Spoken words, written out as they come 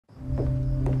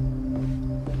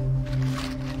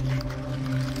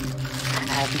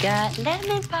got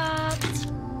lemon pops.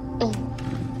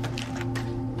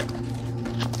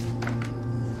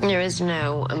 There is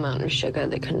no amount of sugar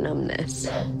that can numb this.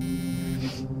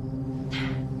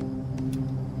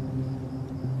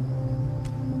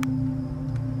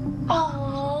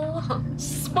 Oh,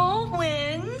 small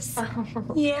wins.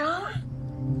 Yeah?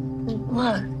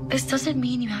 Look, this doesn't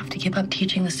mean you have to give up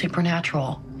teaching the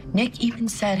supernatural. Nick even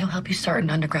said he'll help you start an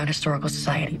underground historical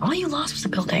society. All you lost was the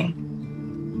building.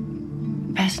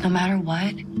 Bess, no matter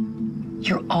what,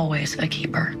 you're always a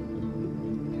keeper.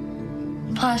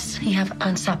 Plus, you have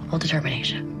unstoppable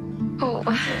determination. Oh.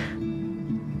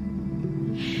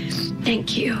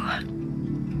 Thank you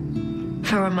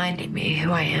for reminding me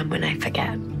who I am when I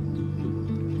forget.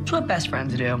 It's what best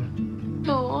friends do.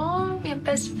 Oh, your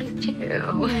best friend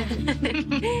too.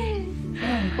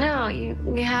 No, you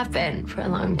have been for a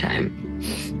long time.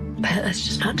 But let's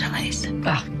just not tell Ace.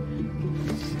 Well,